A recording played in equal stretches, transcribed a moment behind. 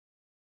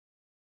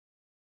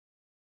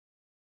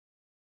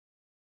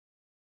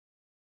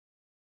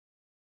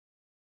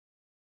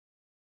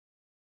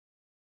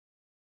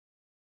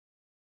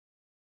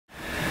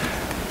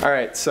All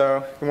right,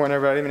 so good morning,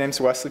 everybody. My name's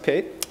Wesley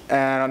Pate,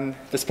 and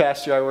this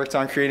past year I worked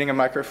on creating a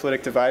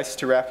microfluidic device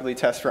to rapidly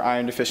test for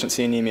iron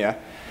deficiency anemia.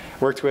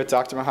 Worked with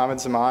Dr. Mohammed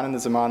Zaman in the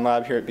Zaman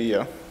lab here at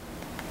BU.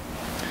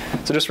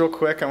 So just real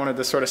quick, I wanted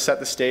to sort of set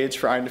the stage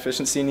for iron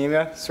deficiency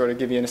anemia, sort of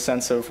give you a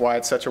sense of why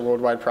it's such a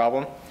worldwide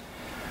problem.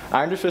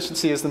 Iron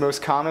deficiency is the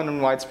most common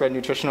and widespread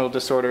nutritional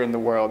disorder in the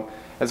world,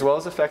 as well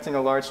as affecting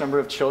a large number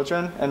of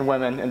children and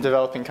women in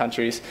developing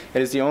countries.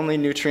 It is the only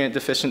nutrient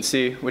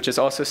deficiency which is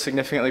also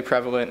significantly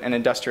prevalent in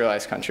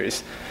industrialized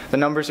countries. The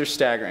numbers are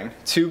staggering.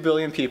 2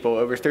 billion people,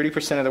 over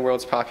 30% of the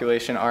world's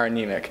population, are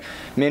anemic,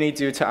 many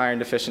due to iron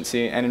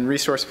deficiency, and in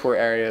resource-poor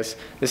areas,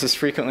 this is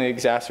frequently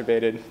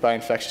exacerbated by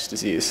infectious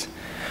disease.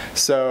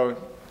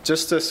 So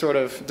just to sort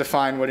of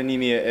define what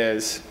anemia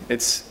is,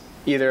 it's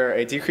either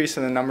a decrease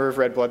in the number of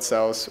red blood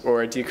cells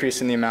or a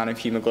decrease in the amount of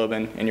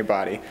hemoglobin in your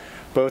body,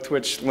 both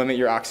which limit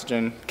your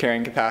oxygen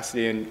carrying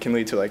capacity and can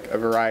lead to like a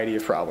variety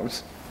of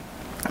problems.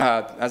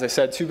 As I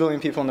said, 2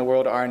 billion people in the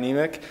world are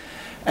anemic,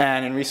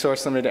 and in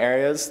resource-limited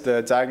areas,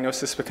 the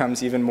diagnosis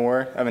becomes even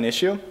more of an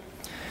issue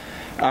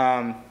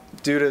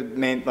due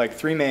to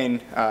three main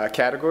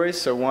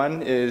categories. So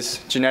one is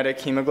genetic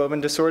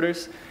hemoglobin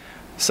disorders,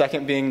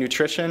 second being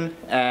nutrition,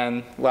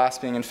 and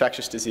last being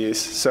infectious disease.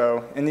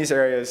 So in these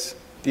areas,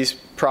 these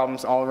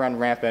problems all run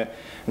rampant,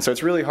 and so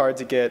it's really hard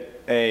to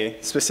get a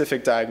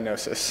specific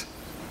diagnosis.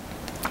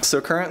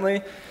 So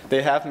currently,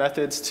 they have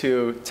methods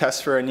to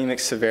test for anemic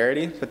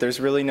severity, but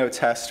there's really no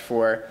test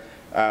for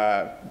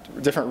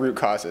different root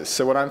causes.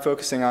 So what I'm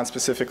focusing on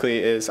specifically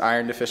is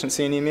iron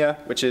deficiency anemia,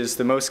 which is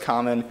the most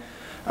common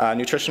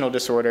nutritional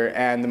disorder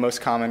and the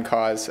most common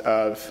cause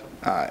of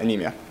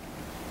anemia.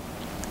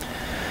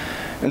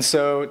 And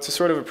so to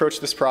sort of approach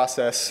this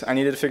process, I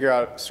needed to figure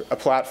out a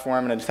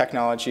platform and a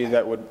technology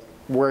that would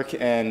work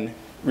in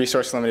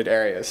resource-limited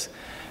areas.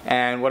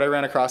 And what I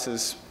ran across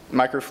is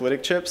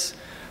microfluidic chips.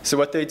 So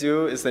what they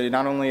do is they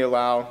not only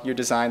allow your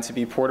design to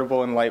be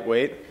portable and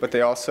lightweight, but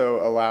they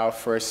also allow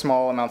for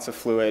small amounts of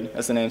fluid,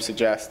 as the name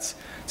suggests,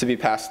 to be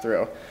passed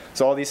through.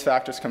 So all these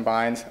factors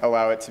combined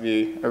allow it to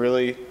be a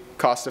really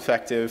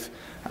cost-effective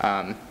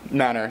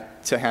manner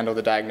to handle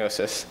the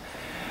diagnosis.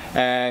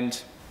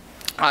 And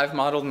I've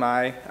modeled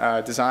my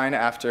design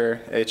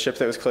after a chip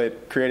that was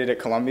created at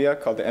Columbia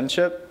called the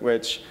M-chip,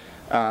 which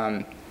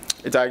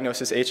it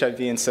diagnoses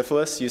HIV and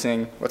syphilis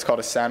using what's called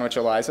a sandwich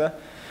ELISA.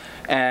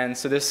 And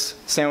so this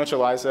sandwich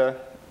ELISA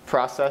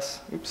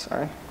process,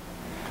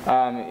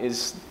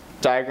 is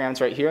diagrammed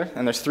right here.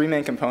 And there's three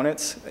main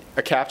components: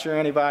 a capture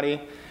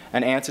antibody,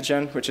 an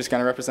antigen, which is going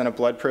to represent a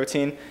blood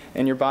protein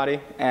in your body,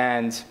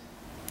 and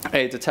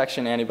a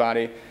detection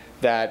antibody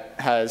that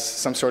has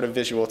some sort of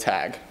visual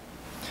tag.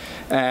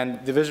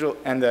 And the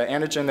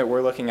antigen that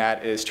we're looking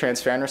at is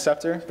transferrin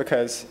receptor,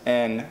 because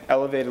in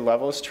elevated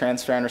levels,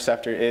 transferrin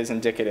receptor is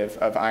indicative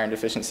of iron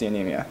deficiency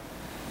anemia.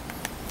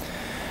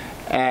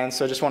 And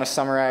so I just want to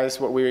summarize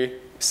what we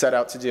set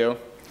out to do.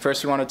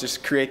 First, we want to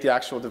just create the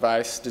actual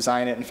device,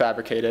 design it and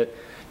fabricate it.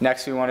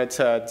 Next, we wanted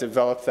to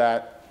develop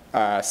that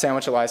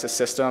sandwich ELISA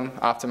system,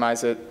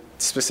 optimize it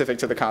specific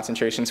to the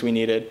concentrations we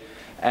needed.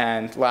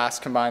 And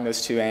last, combine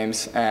those two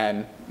aims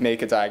and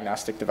make a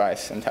diagnostic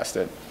device and test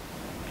it.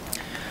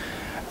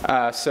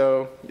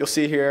 So you'll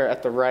see here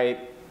at the right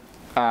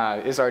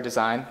is our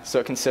design.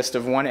 So it consists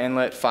of 1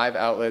 inlet, 5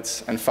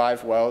 outlets, and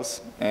 5 wells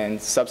and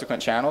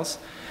subsequent channels.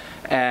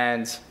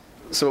 And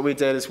so what we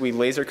did is we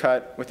laser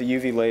cut with a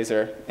UV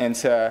laser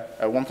into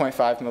a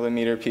 1.5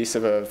 millimeter piece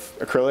of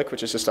acrylic,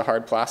 which is just a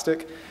hard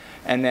plastic,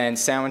 and then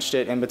sandwiched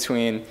it in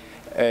between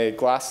a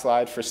glass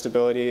slide for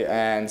stability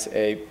and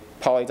a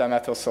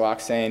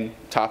polydimethylsiloxane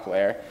top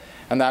layer.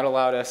 And that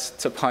allowed us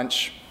to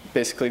punch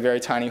basically very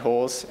tiny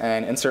holes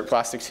and insert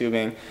plastic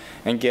tubing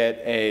and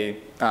get a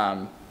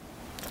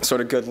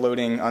sort of good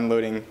loading,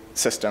 unloading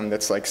system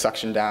that's like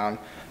suction down,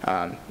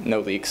 no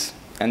leaks.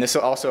 And this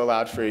also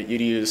allowed for you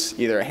to use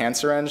either a hand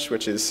syringe,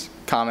 which is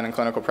common in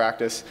clinical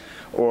practice,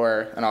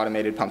 or an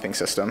automated pumping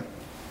system.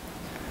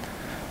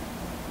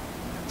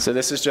 So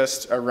this is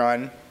just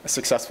a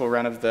successful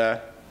run of the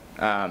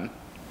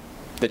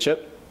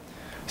chip.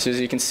 So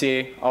as you can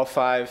see, all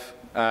 5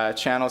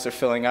 channels are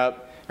filling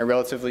up at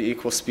relatively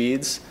equal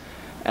speeds.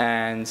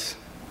 And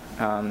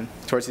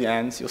towards the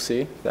end, you'll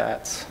see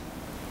that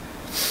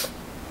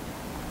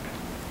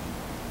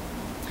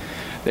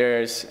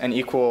there's an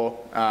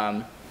equal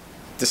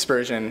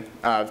dispersion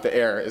of the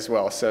air as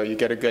well. So you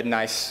get a good,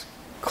 nice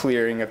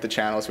clearing of the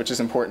channels, which is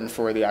important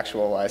for the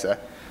actual ELISA.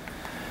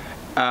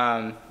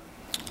 I'm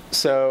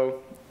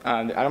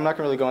not going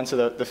to really go into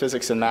the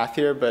physics and math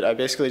here, but I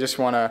basically just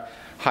want to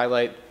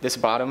highlight this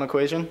bottom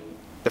equation,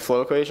 the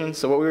flow equation.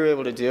 So what we were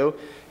able to do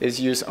is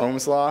use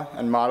Ohm's law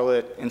and model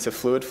it into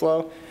fluid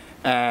flow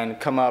and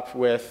come up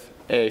with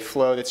a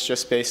flow that's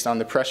just based on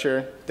the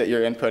pressure that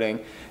you're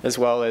inputting, as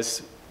well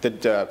as the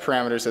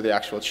parameters of the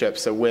actual chip,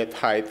 so width,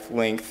 height,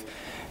 length,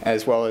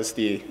 as well as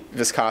the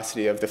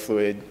viscosity of the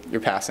fluid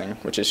you're passing,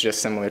 which is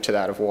just similar to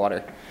that of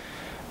water.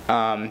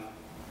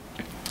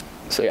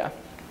 So yeah.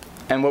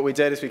 And what we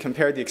did is we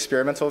compared the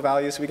experimental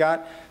values we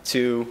got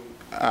to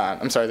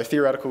the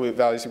theoretical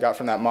values we got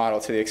from that model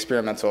to the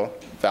experimental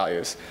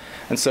values.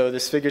 And so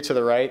this figure to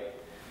the right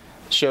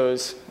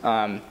shows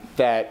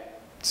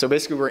so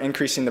basically we're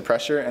increasing the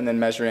pressure and then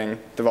measuring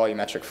the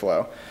volumetric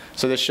flow.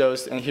 So this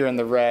shows here in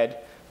the red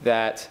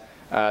that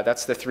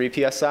that's the 3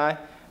 psi.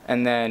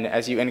 And then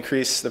as you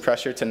increase the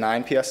pressure to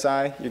 9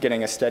 psi, you're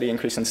getting a steady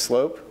increase in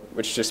slope,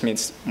 which just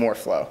means more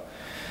flow.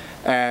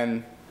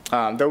 And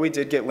though we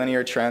did get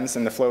linear trends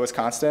and the flow was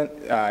constant,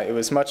 it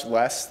was much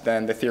less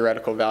than the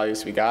theoretical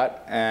values we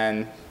got.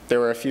 And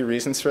there were a few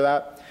reasons for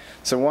that.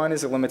 So one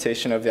is a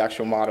limitation of the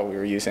actual model we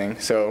were using.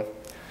 So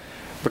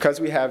because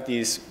we have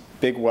these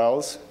big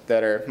wells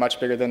that are much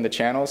bigger than the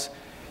channels,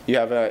 you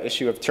have an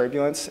issue of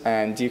turbulence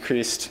and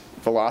decreased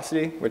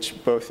velocity,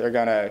 which both are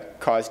going to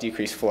cause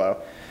decreased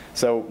flow.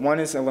 So one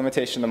is a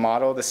limitation of the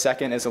model. The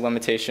second is a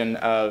limitation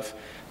of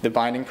the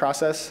binding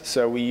process.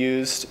 So we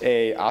used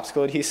a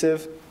optical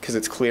adhesive because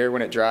it's clear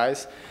when it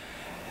dries.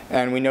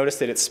 And we noticed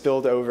that it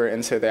spilled over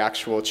into the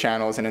actual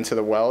channels and into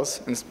the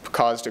wells and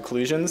caused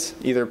occlusions,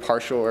 either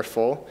partial or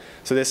full.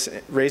 So this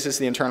raises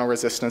the internal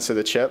resistance of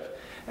the chip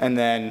and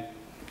then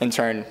in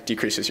turn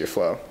decreases your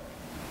flow.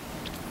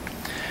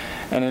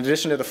 And in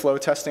addition to the flow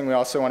testing, we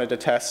also wanted to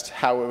test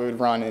how it would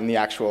run in the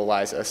actual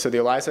ELISA. So the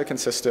ELISA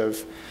consists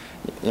of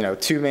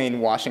 2 main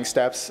washing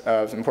steps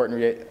of important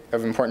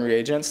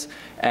reagents.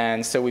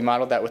 And so we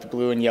modeled that with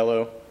blue and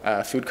yellow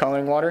food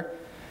coloring water.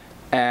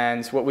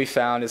 And what we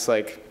found is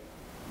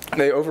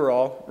they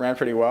overall ran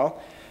pretty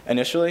well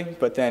initially,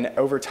 but then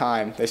over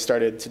time they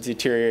started to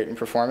deteriorate in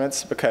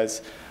performance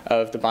because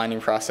of the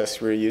binding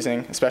process we were using,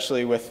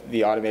 especially with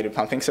the automated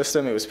pumping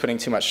system. It was putting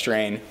too much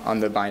strain on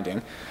the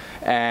binding.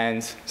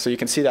 And so you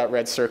can see that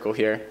red circle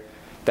here.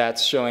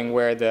 That's showing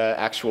where the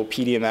actual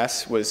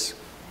PDMS was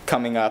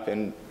coming up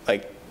and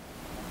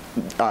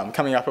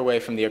coming up away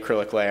from the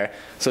acrylic layer.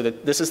 So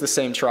this is the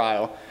same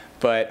trial,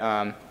 but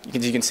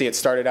you can see it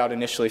started out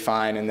initially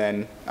fine and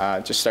then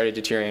just started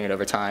deteriorating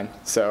over time.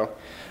 So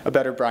a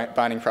better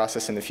binding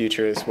process in the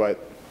future is what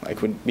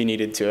would be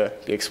needed to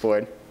be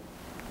explored.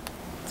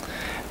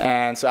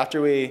 And so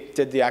after we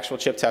did the actual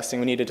chip testing,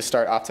 we needed to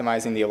start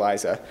optimizing the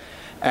ELISA.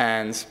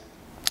 And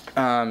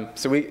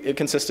so it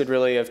consisted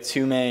really of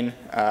 2 main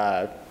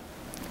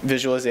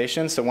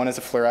visualizations. So one is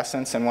a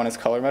fluorescence and one is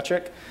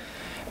colorimetric.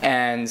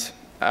 And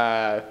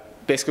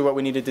basically what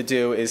we needed to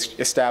do is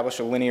establish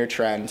a linear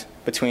trend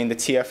between the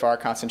TFR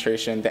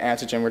concentration, the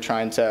antigen we're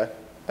trying to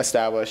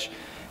establish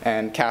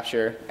and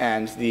capture,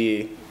 and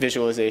the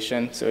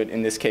visualization. So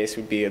in this case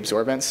would be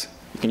absorbance.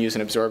 You can use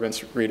an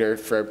absorbance reader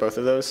for both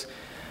of those.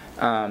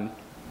 And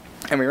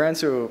we ran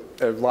into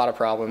a lot of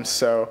problems.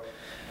 So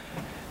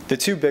the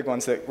 2 big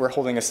ones that were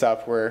holding us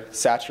up were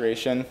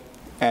saturation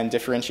and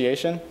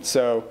differentiation.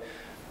 So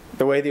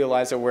the way the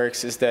ELISA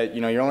works is that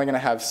you're only going to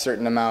have a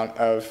certain amount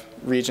of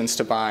regions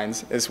to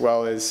bind, as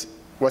well as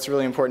what's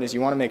really important is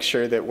you want to make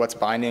sure that what's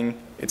binding,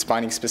 it's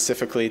binding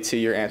specifically to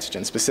your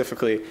antigen,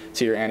 specifically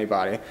to your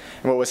antibody.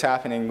 And what was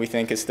happening, we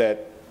think, is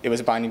that it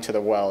was binding to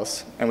the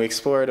wells. And we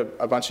explored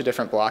a bunch of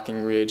different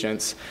blocking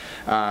reagents,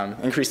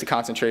 increased the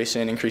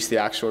concentration, increased the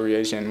actual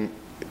reagent.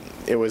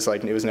 It was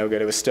no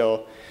good. It was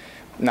still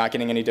not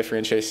getting any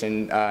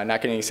differentiation, not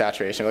getting any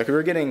saturation. We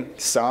were getting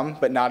some,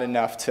 but not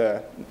enough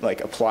to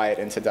apply it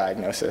into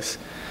diagnosis.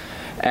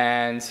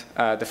 And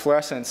the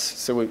fluorescence,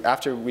 so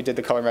after we did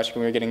the colorimetric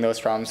and we were getting those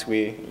problems,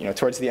 we,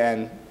 towards the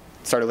end,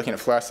 started looking at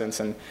fluorescence,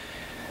 and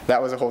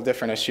that was a whole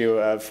different issue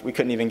of we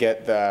couldn't even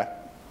get the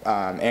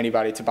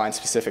antibody to bind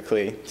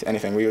specifically to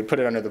anything. We would put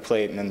it under the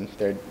plate, and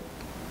then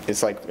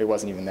it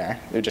wasn't even there.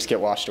 It would just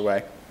get washed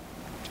away.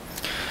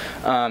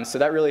 So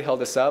that really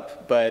held us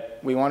up, but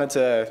we wanted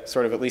to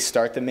sort of at least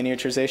start the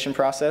miniaturization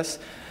process.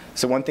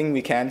 So one thing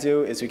we can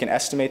do is we can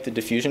estimate the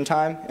diffusion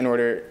time in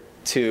order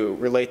to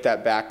relate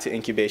that back to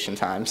incubation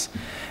times.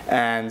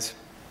 And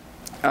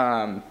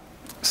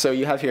so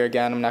you have here,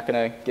 again, I'm not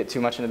going to get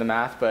too much into the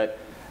math, but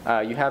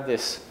you have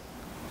this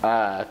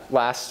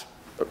last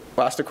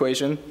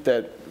equation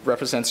that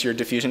represents your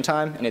diffusion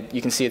time, and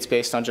you can see it's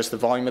based on just the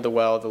volume of the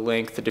well, the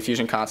length, the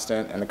diffusion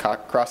constant, and the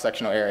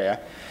cross-sectional area.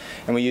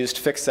 And we used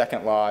fixed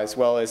second law as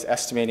well as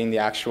estimating the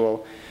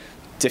actual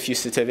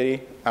diffusivity,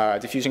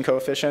 diffusion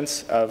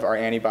coefficients of our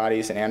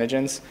antibodies and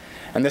antigens.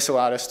 And this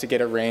allowed us to get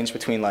a range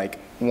between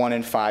 1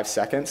 and 5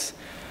 seconds,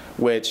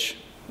 which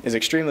is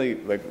extremely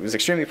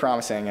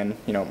promising. And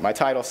my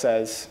title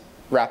says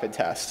rapid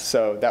test,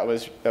 so that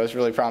was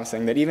really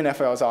promising. That even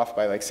if I was off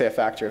by say a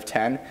factor of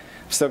 10,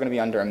 I'm still going to be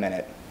under a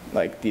minute,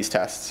 these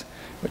tests,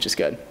 which is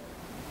good.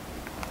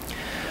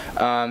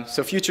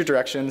 So future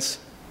directions.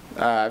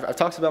 I've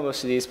talked about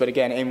most of these, but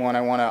again, aim 1,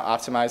 I want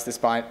to optimize this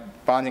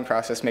bonding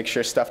process, make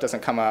sure stuff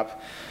doesn't come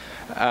up.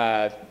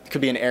 It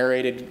could be an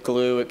aerated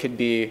glue, it could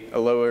be a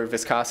lower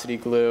viscosity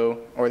glue,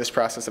 or this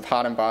process of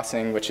hot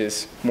embossing, which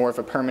is more of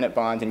a permanent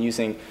bond and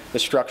using the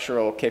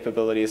structural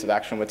capabilities of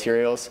actual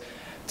materials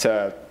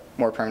to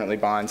more permanently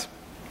bond.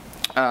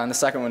 And the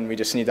second one, we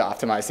just need to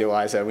optimize the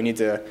ELISA. We need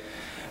to,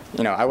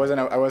 I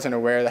wasn't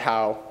aware of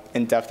how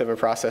in-depth of a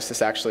process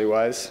this actually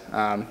was.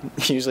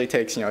 It usually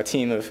takes, a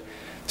team of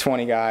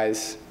 20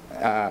 guys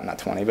not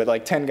 20, but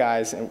like 10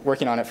 guys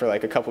working on it for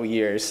like a couple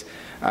years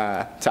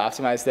to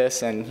optimize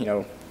this,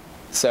 and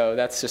so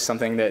that's just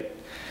something that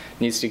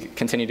needs to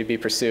continue to be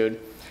pursued.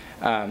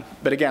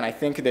 But again, I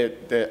think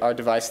that our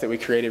device that we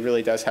created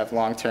really does have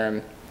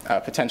long-term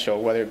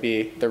potential, whether it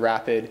be the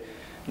rapid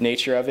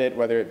nature of it,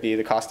 whether it be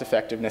the cost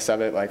effectiveness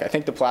of it. Like, I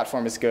think the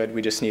platform is good.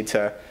 We just need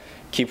to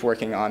keep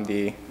working on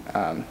the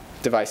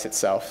device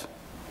itself.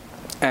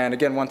 And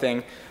again, one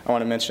thing I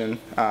want to mention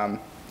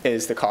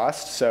is the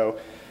cost. So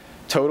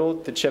total,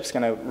 the chip's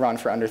going to run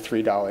for under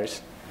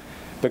 $3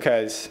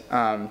 because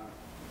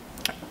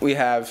we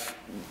have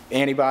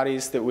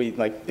antibodies that we,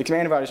 like,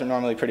 antibodies are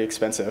normally pretty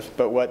expensive,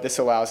 but what this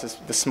allows is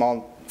the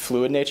small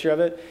fluid nature of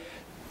it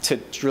to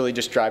really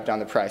just drive down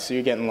the price. So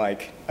you're getting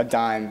like a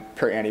dime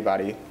per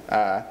antibody,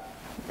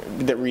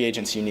 the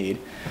reagents you need.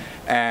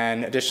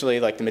 And additionally,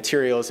 like the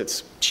materials,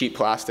 it's cheap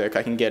plastic.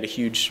 I can get a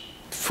huge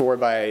 4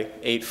 by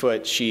 8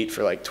 foot sheet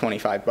for like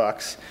 25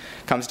 bucks.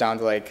 Comes down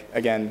to like,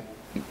 again,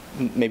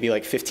 maybe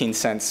like 15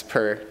 cents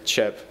per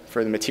chip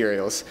for the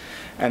materials.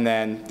 And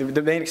then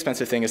the main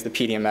expensive thing is the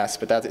PDMS,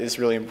 but that is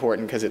really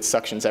important because it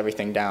suctions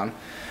everything down.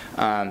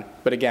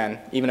 But again,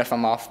 even if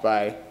I'm off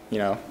by,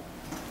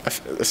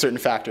 a certain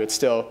factor, it's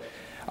still,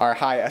 our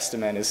high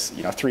estimate is,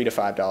 $3 to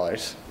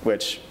 $5,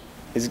 which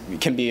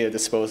can be a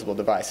disposable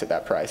device at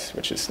that price,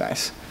 which is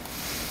nice.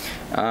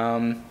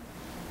 And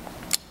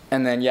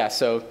then, yeah,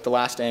 so the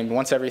last aim,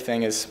 once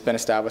everything has been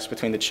established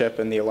between the chip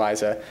and the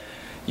ELISA,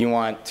 you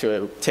want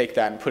to take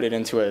that and put it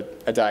into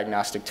a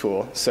diagnostic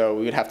tool. So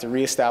we would have to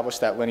reestablish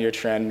that linear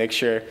trend, make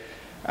sure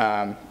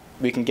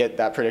we can get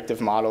that predictive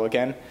model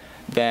again,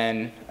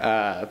 then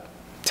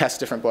test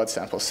different blood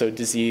samples, so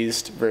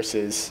diseased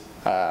versus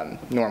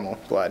normal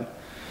blood.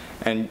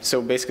 And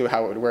so basically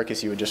how it would work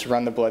is you would just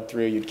run the blood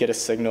through, you'd get a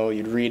signal,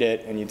 you'd read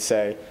it, and you'd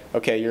say,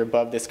 okay, you're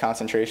above this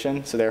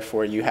concentration, so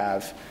therefore you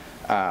have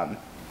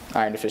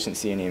iron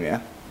deficiency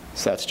anemia.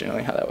 So that's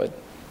generally how that would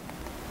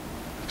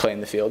play in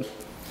the field.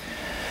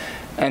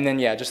 And then,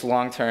 yeah, just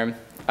long term.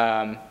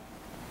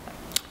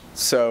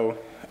 So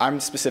I'm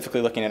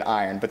specifically looking at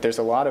iron, but there's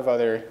a lot of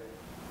other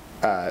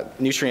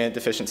nutrient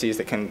deficiencies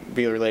that can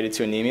be related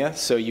to anemia.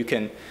 So you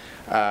can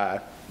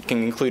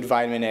include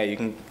vitamin A, you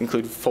can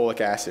include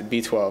folic acid,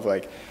 B12.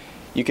 Like,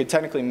 you could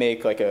technically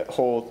make like a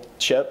whole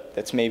chip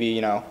that's maybe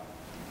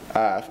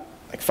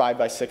like 5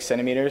 by 6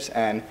 centimeters,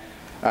 and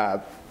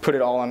put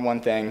it all on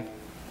one thing,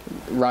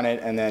 run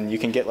it, and then you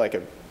can get like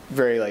a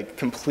very like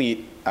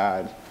complete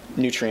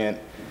nutrient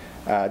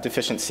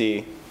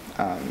deficiency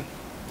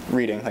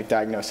reading, like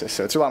diagnosis.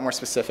 So it's a lot more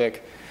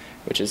specific,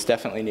 which is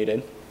definitely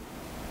needed.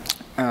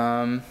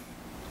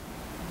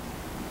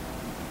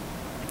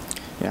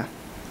 Yeah,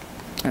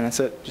 and that's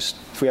it. Just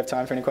if we have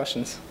time for any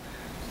questions.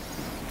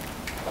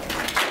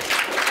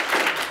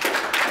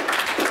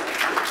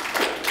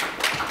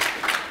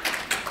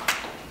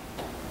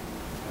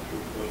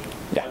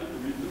 Yeah. How do you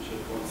read the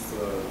chip once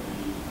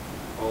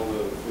all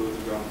the fluids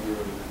have gone through?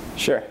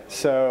 Sure.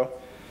 So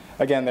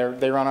again,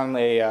 they run on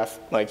a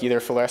like either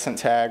fluorescent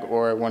tag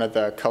or one of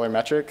the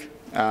colorimetric.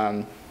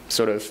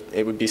 Sort of,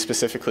 it would be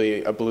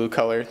specifically a blue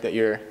color that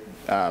you're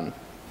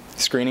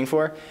screening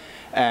for,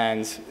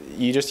 and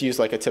you just use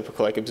like a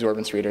typical like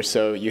absorbance reader.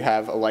 So you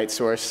have a light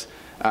source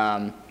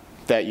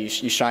that you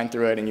shine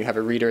through it, and you have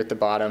a reader at the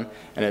bottom,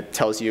 and it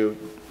tells you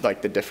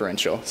like the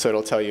differential. So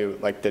it'll tell you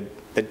like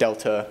the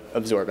delta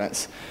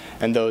absorbance,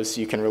 and those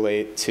you can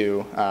relate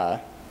to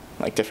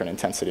like different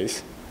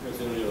intensities.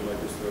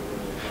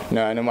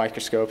 No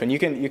microscope, and you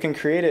can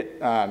create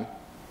it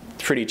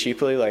pretty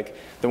cheaply. Like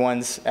the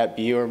ones at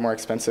BU are more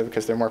expensive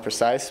because they're more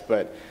precise,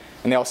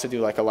 and they also do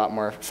like a lot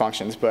more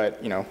functions.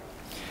 But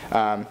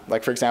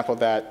like for example,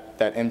 that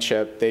M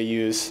chip, they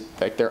use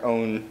like their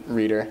own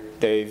reader.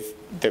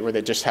 Where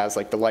it just has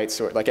like the light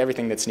source, like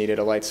everything that's needed,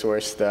 a light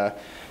source, the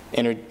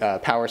inner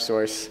power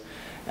source,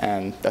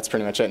 and that's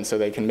pretty much it. And so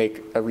they can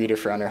make a reader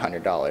for under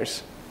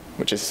 $100,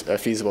 which is a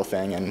feasible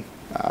thing. And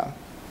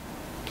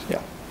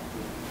yeah.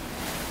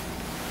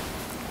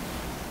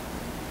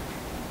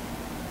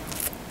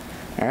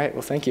 All right,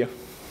 well, thank you.